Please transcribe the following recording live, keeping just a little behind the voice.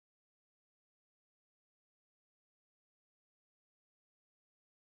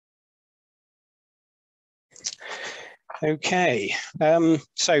Okay,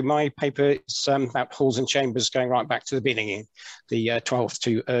 so my paper is about halls and chambers going right back to the beginning, the 12th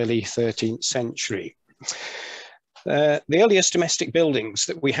to early 13th century. The earliest domestic buildings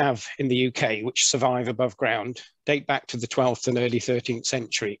that we have in the UK, which survive above ground, date back to the 12th and early 13th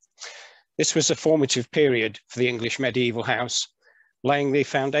century. This was a formative period for the English medieval house, laying the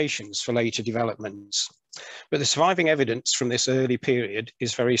foundations for later developments. But the surviving evidence from this early period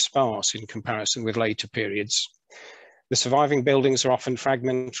is very sparse in comparison with later periods. The surviving buildings are often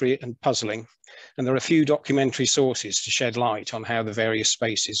fragmentary and puzzling, and there are few documentary sources to shed light on how the various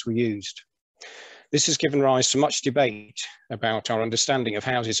spaces were used. This has given rise to much debate about our understanding of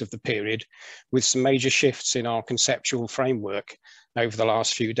houses of the period, with some major shifts in our conceptual framework over the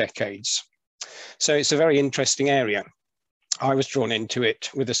last few decades. So it's a very interesting area. I was drawn into it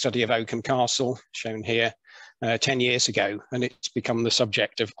with a study of Oakham Castle, shown here, 10 years ago, and it's become the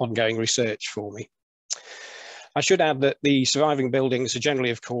subject of ongoing research for me. I should add that the surviving buildings are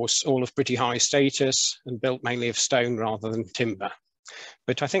generally, of course, all of pretty high status and built mainly of stone rather than timber.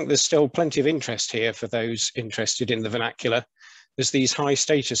 But I think there's still plenty of interest here for those interested in the vernacular, as these high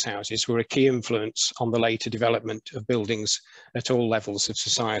status houses were a key influence on the later development of buildings at all levels of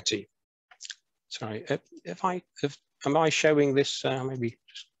society. Sorry, am I showing this? Maybe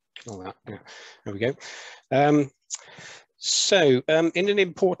just kill that. Yeah, there we go. In an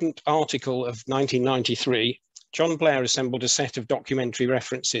important article of 1993, John Blair assembled a set of documentary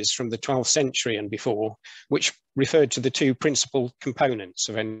references from the 12th century and before, which referred to the two principal components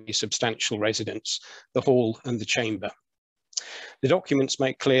of any substantial residence, the hall and the chamber. The documents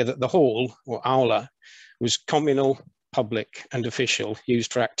make clear that the hall, or aula, was communal, public and official,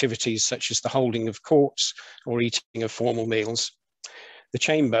 used for activities such as the holding of courts or eating of formal meals. The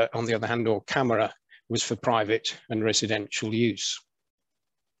chamber, on the other hand, or camera, was for private and residential use.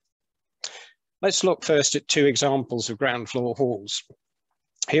 Let's look first at two examples of ground floor halls.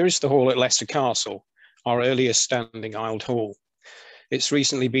 Here is the hall at Leicester Castle, our earliest standing aisled hall. It's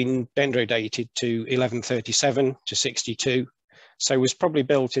recently been dendrodated to 1137 to 62, so was probably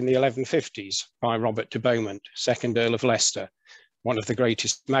built in the 1150s by Robert de Beaumont, 2nd Earl of Leicester, one of the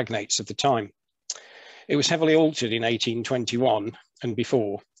greatest magnates of the time. It was heavily altered in 1821 and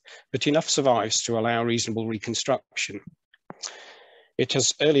before, but enough survives to allow reasonable reconstruction. It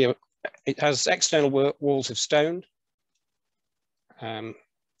has external walls of stone,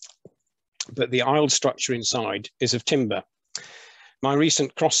 but the aisled structure inside is of timber. My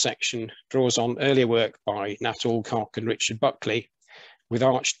recent cross-section draws on earlier work by Nat Alcock and Richard Buckley, with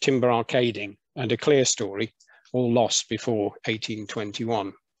arched timber arcading and a clear story, all lost before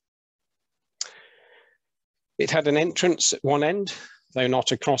 1821. It had an entrance at one end, though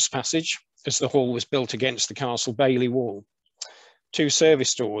not a cross passage, as the hall was built against the castle bailey wall. Two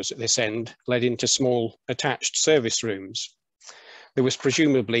service doors at this end led into small attached service rooms. There was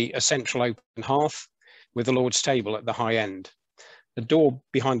presumably a central open hearth with the Lord's table at the high end. The door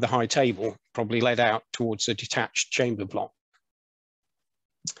behind the high table probably led out towards a detached chamber block.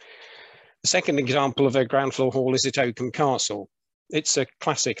 The second example of a ground floor hall is at Oakham Castle. It's a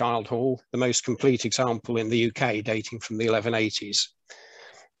classic aisled hall, the most complete example in the UK, dating from the 1180s.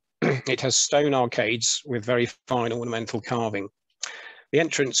 It has stone arcades with very fine ornamental carving. The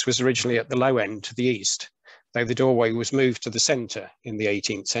entrance was originally at the low end to the east, though the doorway was moved to the centre in the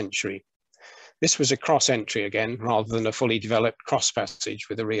 18th century. This was a cross entry again, rather than a fully developed cross passage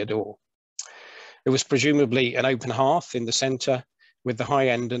with a rear door. There was presumably an open hearth in the centre, with the high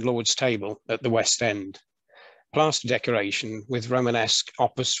end and Lord's table at the west end. Plaster decoration with Romanesque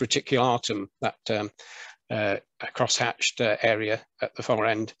opus reticulatum, that cross-hatched area at the far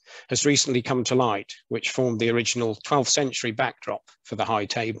end, has recently come to light, which formed the original 12th century backdrop for the high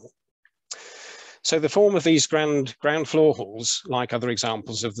table. So the form of these ground floor halls, like other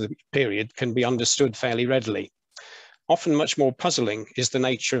examples of the period, can be understood fairly readily. Often much more puzzling is the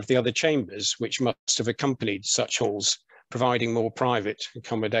nature of the other chambers, which must have accompanied such halls, providing more private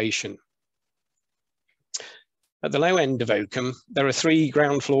accommodation. At the low end of Oakham, there are three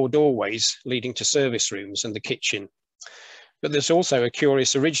ground floor doorways leading to service rooms and the kitchen. But there's also a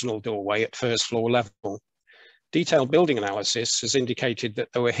curious original doorway at first floor level. Detailed building analysis has indicated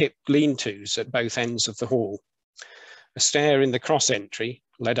that there were hip lean-tos at both ends of the hall. A stair in the cross entry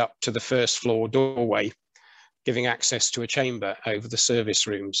led up to the first floor doorway, giving access to a chamber over the service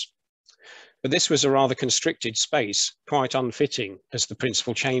rooms. But this was a rather constricted space, quite unfitting as the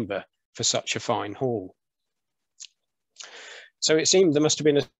principal chamber for such a fine hall. So it seemed there must have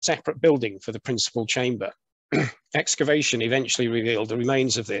been a separate building for the principal chamber. Excavation eventually revealed the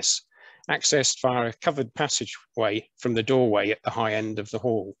remains of this, accessed via a covered passageway from the doorway at the high end of the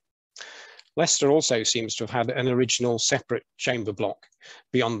hall. Leicester also seems to have had an original separate chamber block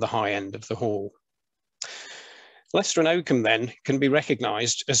beyond the high end of the hall. Leicester and Oakham then can be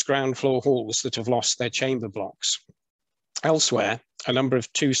recognised as ground floor halls that have lost their chamber blocks. Elsewhere, a number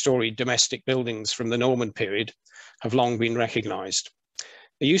of two-storey domestic buildings from the Norman period have long been recognised.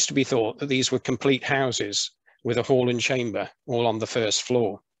 It used to be thought that these were complete houses with a hall and chamber all on the first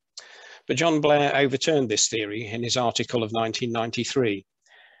floor. But John Blair overturned this theory in his article of 1993.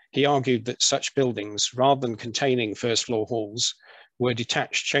 He argued that such buildings, rather than containing first floor halls, were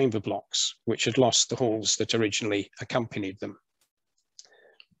detached chamber blocks, which had lost the halls that originally accompanied them.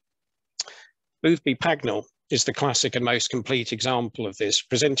 Boothby Pagnell is the classic and most complete example of this,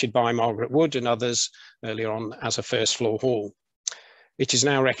 presented by Margaret Wood and others earlier on as a first floor hall. It is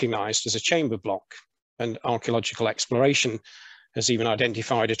now recognised as a chamber block, and archaeological exploration has even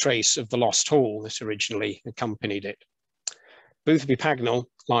identified a trace of the lost hall that originally accompanied it. Boothby Pagnell,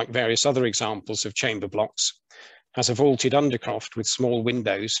 like various other examples of chamber blocks, has a vaulted undercroft with small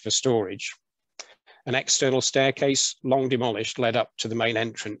windows for storage. An external staircase, long demolished, led up to the main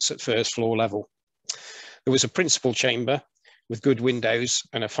entrance at first floor level. There was a principal chamber with good windows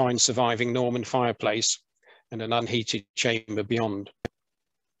and a fine surviving Norman fireplace, and an unheated chamber beyond.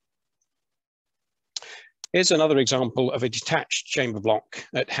 Here's another example of a detached chamber block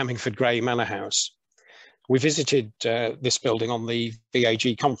at Hemmingford Gray Manor House. We visited this building on the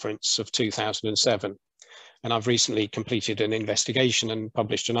VAG Conference of 2007, and I've recently completed an investigation and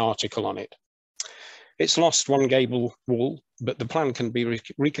published an article on it. It's lost one gable wall, but the plan can be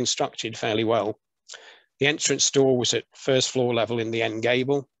reconstructed fairly well. The entrance door was at first floor level in the end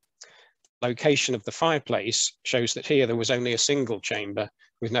gable. The location of the fireplace shows that here there was only a single chamber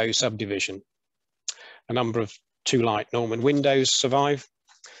with no subdivision. A number of two light Norman windows survive.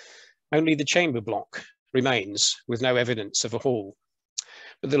 Only the chamber block remains with no evidence of a hall.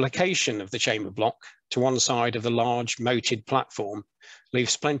 But the location of the chamber block to one side of the large moated platform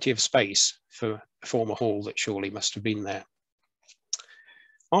leaves plenty of space for a former hall that surely must have been there.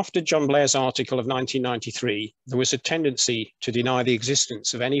 After John Blair's article of 1993, there was a tendency to deny the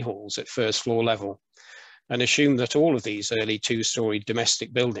existence of any halls at first floor level and assume that all of these early two-storey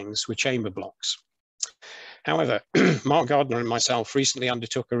domestic buildings were chamber blocks. However, Mark Gardner and myself recently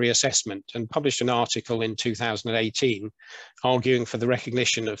undertook a reassessment and published an article in 2018 arguing for the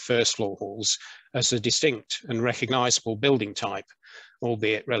recognition of first floor halls as a distinct and recognisable building type,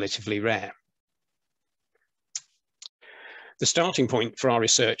 albeit relatively rare. The starting point for our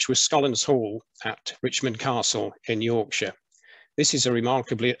research was Scollans Hall at Richmond Castle in Yorkshire. This is a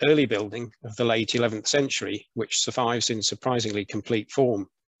remarkably early building of the late 11th century, which survives in surprisingly complete form.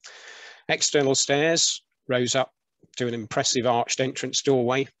 External stairs rose up to an impressive arched entrance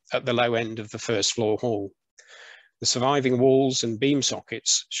doorway at the low end of the first floor hall. The surviving walls and beam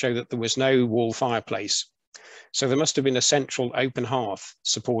sockets show that there was no wall fireplace, so there must have been a central open hearth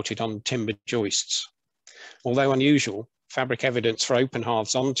supported on timber joists. Although unusual, fabric evidence for open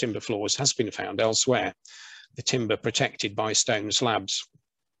hearths on timber floors has been found elsewhere, the timber protected by stone slabs.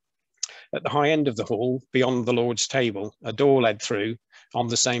 At the high end of the hall, beyond the Lord's table, a door led through on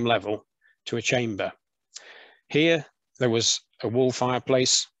the same level to a chamber. Here, there was a wall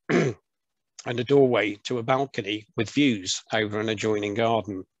fireplace and a doorway to a balcony with views over an adjoining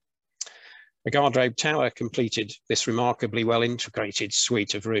garden. A guard-robe tower completed this remarkably well-integrated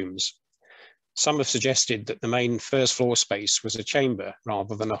suite of rooms. Some have suggested that the main first floor space was a chamber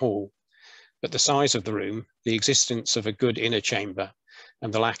rather than a hall, but the size of the room, the existence of a good inner chamber,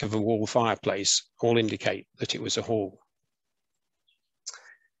 and the lack of a wall fireplace all indicate that it was a hall.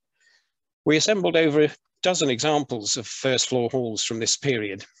 We assembled over a dozen examples of first floor halls from this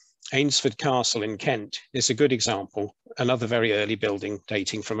period. Ainsford Castle in Kent is a good example, another very early building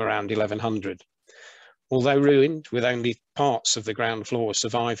dating from around 1100. Although ruined with only parts of the ground floor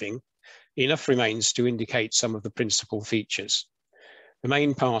surviving, enough remains to indicate some of the principal features. The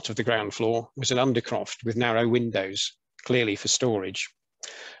main part of the ground floor was an undercroft with narrow windows, clearly for storage.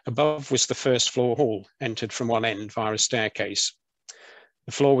 Above was the first floor hall, entered from one end via a staircase.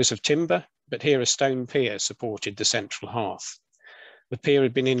 The floor was of timber, but here a stone pier supported the central hearth. The pier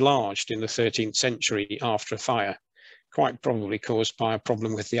had been enlarged in the 13th century after a fire, quite probably caused by a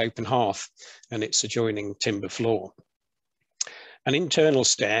problem with the open hearth and its adjoining timber floor. An internal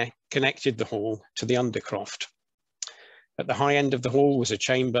stair connected the hall to the undercroft. At the high end of the hall was a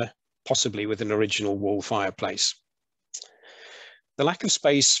chamber, possibly with an original wall fireplace. The lack of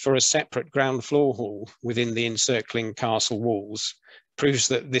space for a separate ground floor hall within the encircling castle walls proves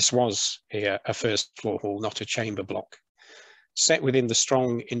that this was here a first floor hall, not a chamber block. Set within the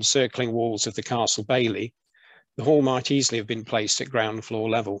strong encircling walls of the castle bailey, the hall might easily have been placed at ground floor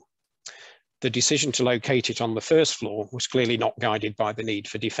level. the decision to locate it on the first floor was clearly not guided by the need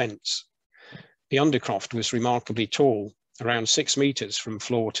for defence. The undercroft was remarkably tall, around 6 metres from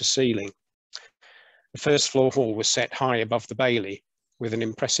floor to ceiling. The first floor hall was set high above the bailey, with an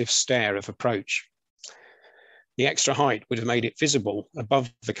impressive stair of approach. The extra height would have made it visible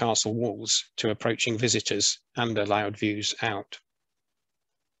above the castle walls to approaching visitors and allowed views out.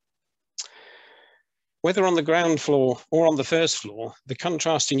 Whether on the ground floor or on the first floor, the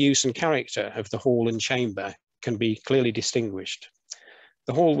contrasting use and character of the hall and chamber can be clearly distinguished.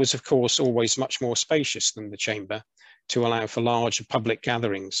 The hall was, of course, always much more spacious than the chamber to allow for large public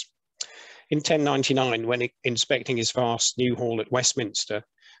gatherings. In 1099, when inspecting his vast new hall at Westminster,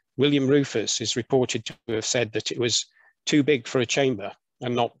 William Rufus is reported to have said that it was too big for a chamber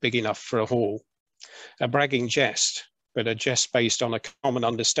and not big enough for a hall. A bragging jest, but a jest based on a common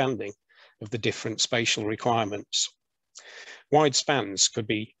understanding of the different spatial requirements. Wide spans could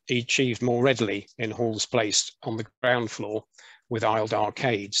be achieved more readily in halls placed on the ground floor with aisled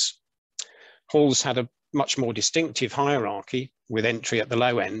arcades. Halls had a much more distinctive hierarchy, with entry at the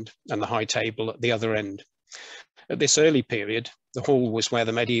low end and the high table at the other end. At this early period, the hall was where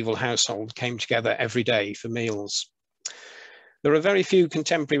the medieval household came together every day for meals. There are very few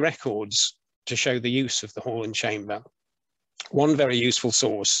contemporary records to show the use of the hall and chamber. One very useful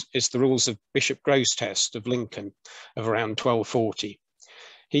source is the rules of Bishop Grosseteste of Lincoln of around 1240.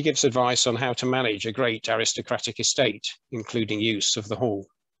 He gives advice on how to manage a great aristocratic estate, including use of the hall.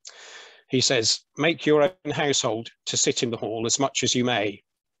 He says, "Make your own household to sit in the hall as much as you may,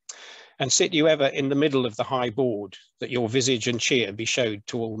 and sit you ever in the middle of the high board, that your visage and cheer be showed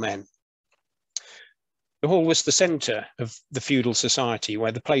to all men." The hall was the centre of the feudal society,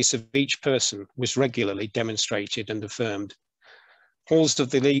 where the place of each person was regularly demonstrated and affirmed. Halls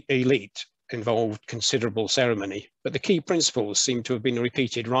of the elite involved considerable ceremony, but the key principles seem to have been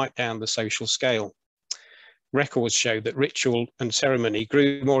repeated right down the social scale. Records show that ritual and ceremony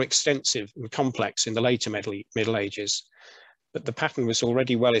grew more extensive and complex in the later Middle Ages, but the pattern was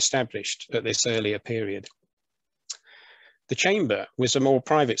already well established at this earlier period. The chamber was a more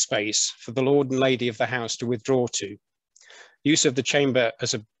private space for the lord and lady of the house to withdraw to. Use of the chamber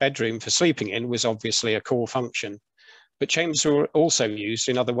as a bedroom for sleeping in was obviously a core function, but chambers were also used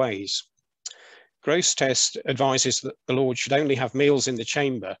in other ways. Grosseteste advises that the lord should only have meals in the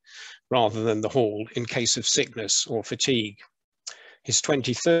chamber rather than the hall in case of sickness or fatigue. His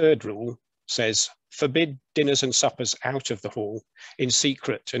 23rd rule says, "Forbid dinners and suppers out of the hall, in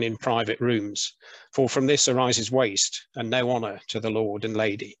secret and in private rooms, for from this arises waste and no honour to the lord and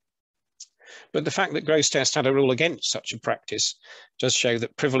lady." But the fact that Grosseteste had a rule against such a practice does show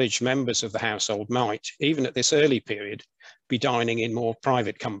that privileged members of the household might, even at this early period, be dining in more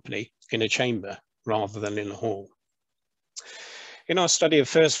private company in a chamber rather than in a hall. In our study of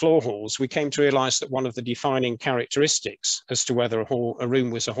first floor halls, we came to realise that one of the defining characteristics as to whether a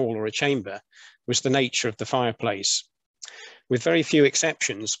room was a hall or a chamber was the nature of the fireplace. With very few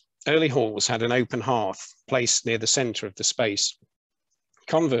exceptions, early halls had an open hearth placed near the centre of the space.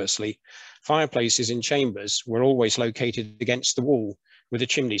 Conversely, fireplaces in chambers were always located against the wall with a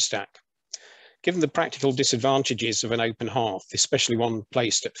chimney stack. Given the practical disadvantages of an open hearth, especially one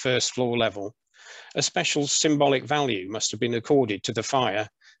placed at first floor level, a special symbolic value must have been accorded to the fire,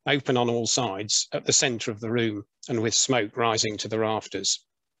 open on all sides, at the centre of the room and with smoke rising to the rafters.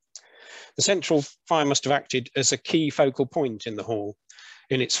 The central fire must have acted as a key focal point in the hall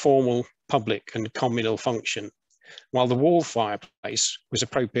in its formal, public and communal function, while the wall fireplace was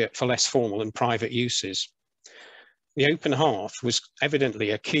appropriate for less formal and private uses. The open hearth was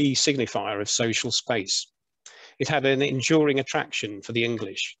evidently a key signifier of social space. It had an enduring attraction for the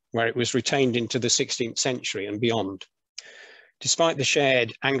English, where it was retained into the 16th century and beyond. Despite the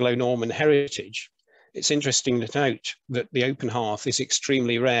shared Anglo-Norman heritage, it's interesting to note that the open hearth is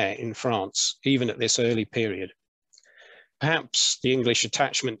extremely rare in France, even at this early period. Perhaps the English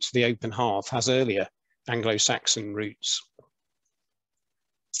attachment to the open hearth has earlier Anglo-Saxon roots.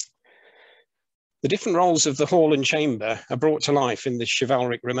 The different roles of the hall and chamber are brought to life in the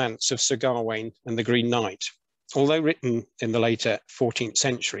chivalric romance of Sir Gawain and the Green Knight. Although written in the later 14th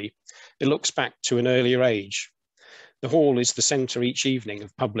century, it looks back to an earlier age. The hall is the centre each evening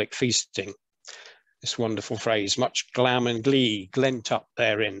of public feasting. This wonderful phrase, much glam and glee glent up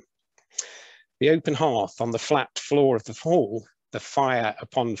therein. The open hearth on the flat floor of the hall, the fire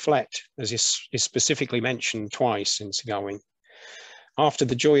upon flet, as is specifically mentioned twice in Sir Gawain. After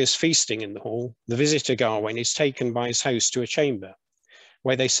the joyous feasting in the hall, the visitor Gawain is taken by his host to a chamber,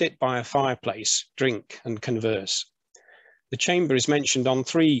 where they sit by a fireplace, drink and converse. The chamber is mentioned on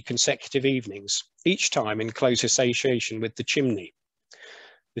 3 consecutive evenings, each time in close association with the chimney.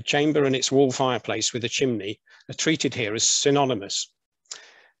 The chamber and its wall fireplace with a chimney are treated here as synonymous,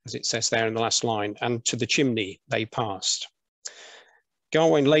 as it says there in the last line, and to the chimney they passed.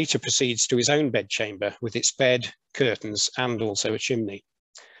 Garwain later proceeds to his own bedchamber with its bed, curtains, and also a chimney.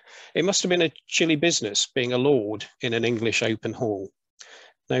 It must have been a chilly business being a lord in an English open hall.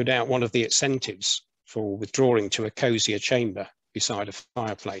 No doubt one of the incentives for withdrawing to a cosier chamber beside a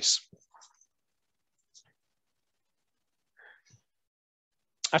fireplace.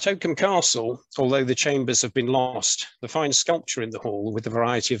 At Oakham Castle, although the chambers have been lost, the fine sculpture in the hall with a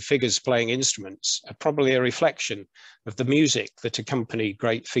variety of figures playing instruments are probably a reflection of the music that accompanied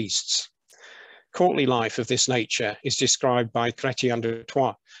great feasts. Courtly life of this nature is described by Chrétien de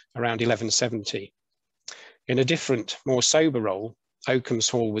Troyes around 1170. In a different, more sober role, Oakham's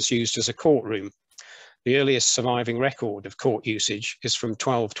hall was used as a courtroom. The earliest surviving record of court usage is from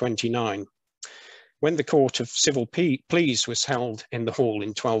 1229. When the Court of Civil Pleas was held in the hall in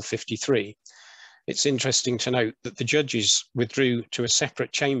 1253, it's interesting to note that the judges withdrew to a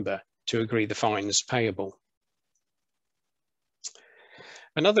separate chamber to agree the fines payable.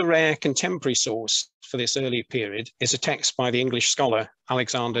 Another rare contemporary source for this early period is a text by the English scholar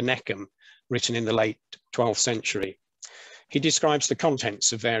Alexander Neckham, written in the late 12th century. He describes the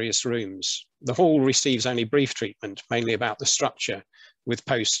contents of various rooms. The hall receives only brief treatment, mainly about the structure, with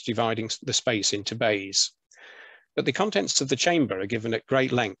posts dividing the space into bays. But the contents of the chamber are given at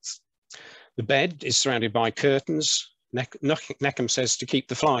great length. The bed is surrounded by curtains. Neckham says to keep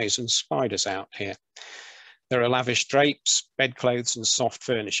the flies and spiders out here. There are lavish drapes, bedclothes, and soft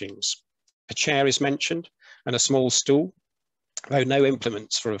furnishings. A chair is mentioned and a small stool, though no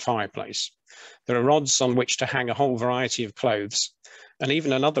implements for a fireplace. There are rods on which to hang a whole variety of clothes, and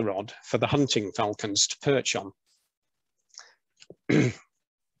even another rod for the hunting falcons to perch on.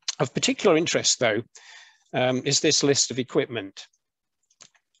 Of particular interest, though, is this list of equipment.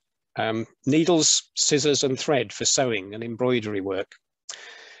 Needles, scissors, and thread for sewing and embroidery work.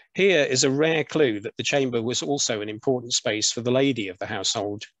 Here is a rare clue that the chamber was also an important space for the lady of the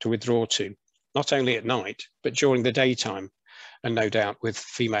household to withdraw to, not only at night, but during the daytime, and no doubt with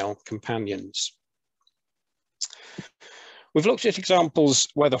female companions. We've looked at examples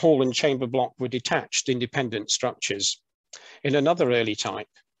where the hall and chamber block were detached independent structures. In another early type,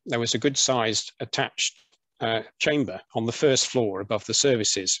 there was a good-sized attached chamber on the first floor above the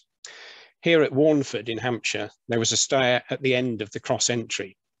services. Here at Warnford in Hampshire, there was a stair at the end of the cross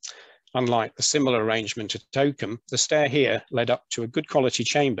entry. Unlike the similar arrangement at Oakham, the stair here led up to a good quality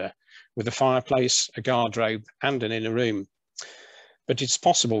chamber with a fireplace, a guardrobe, and an inner room. But it's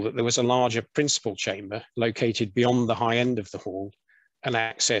possible that there was a larger principal chamber located beyond the high end of the hall and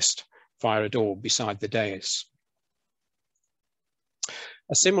accessed via a door beside the dais.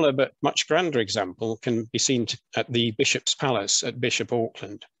 A similar but much grander example can be seen at the Bishop's Palace at Bishop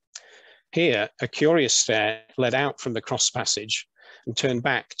Auckland. Here, a curious stair led out from the cross passage and turned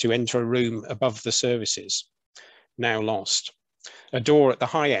back to enter a room above the services, now lost. A door at the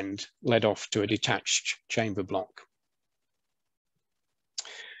high end led off to a detached chamber block.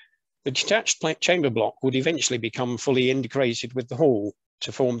 The detached chamber block would eventually become fully integrated with the hall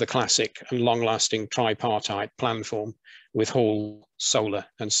to form the classic and long-lasting tripartite plan form with hall, solar,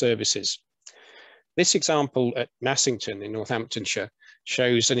 and services. This example at Nassington in Northamptonshire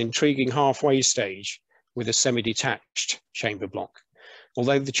shows an intriguing halfway stage with a semi-detached chamber block.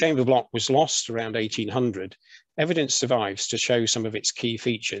 Although the chamber block was lost around 1800, evidence survives to show some of its key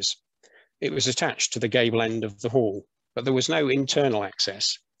features. It was attached to the gable end of the hall, but there was no internal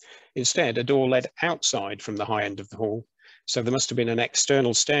access. Instead, a door led outside from the high end of the hall, so there must have been an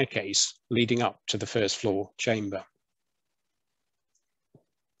external staircase leading up to the first floor chamber.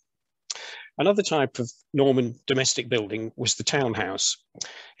 Another type of Norman domestic building was the townhouse.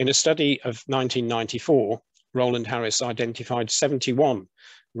 In a study of 1994, Roland Harris identified 71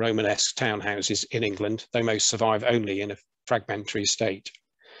 Romanesque townhouses in England, though most survive only in a fragmentary state.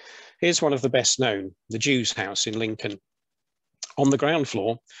 Here's one of the best known, the Jew's House in Lincoln. On the ground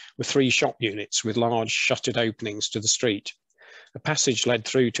floor were 3 shop units with large shuttered openings to the street. A passage led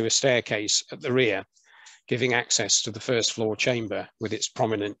through to a staircase at the rear, giving access to the first floor chamber with its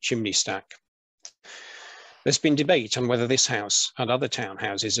prominent chimney stack. There's been debate on whether this house and other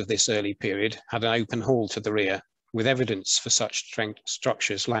townhouses of this early period had an open hall to the rear, with evidence for such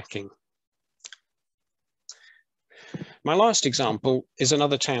structures lacking. My last example is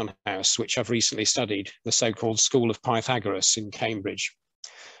another townhouse which I've recently studied, the so-called School of Pythagoras in Cambridge.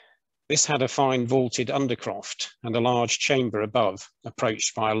 This had a fine vaulted undercroft and a large chamber above,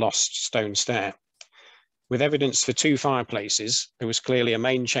 approached by a lost stone stair. With evidence for 2 fireplaces, there was clearly a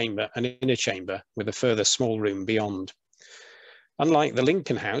main chamber and inner chamber with a further small room beyond. Unlike the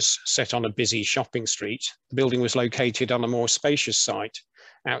Lincoln House, set on a busy shopping street, the building was located on a more spacious site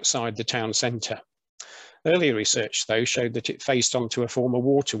outside the town centre. Earlier research, though, showed that it faced onto a former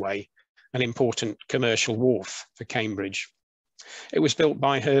waterway, an important commercial wharf for Cambridge. It was built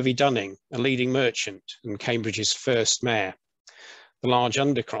by Hervey Dunning, a leading merchant and Cambridge's first mayor. The large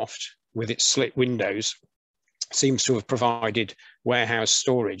undercroft, with its slit windows, seems to have provided warehouse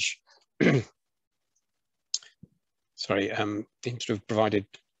storage. Seems to have provided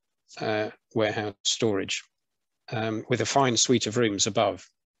warehouse storage with a fine suite of rooms above.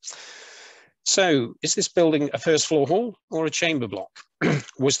 So, is this building a first floor hall or a chamber block?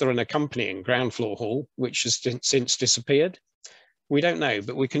 Was there an accompanying ground floor hall, which has since disappeared? We don't know,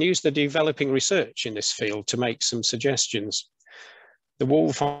 but we can use the developing research in this field to make some suggestions. The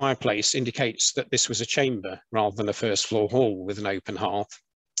wall fireplace indicates that this was a chamber rather than a first floor hall with an open hearth.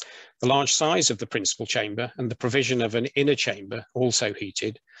 The large size of the principal chamber and the provision of an inner chamber, also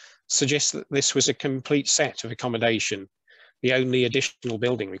heated, suggests that this was a complete set of accommodation, the only additional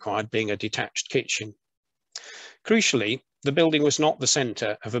building required being a detached kitchen. Crucially, the building was not the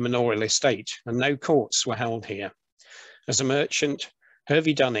centre of a manorial estate and no courts were held here. As a merchant,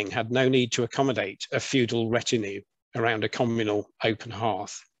 Hervey Dunning had no need to accommodate a feudal retinue around a communal open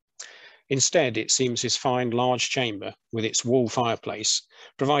hearth. Instead, it seems his fine large chamber with its wall fireplace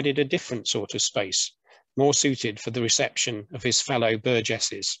provided a different sort of space, more suited for the reception of his fellow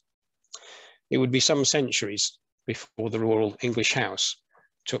burgesses. It would be some centuries before the rural English house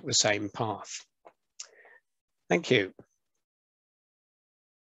took the same path. Thank you.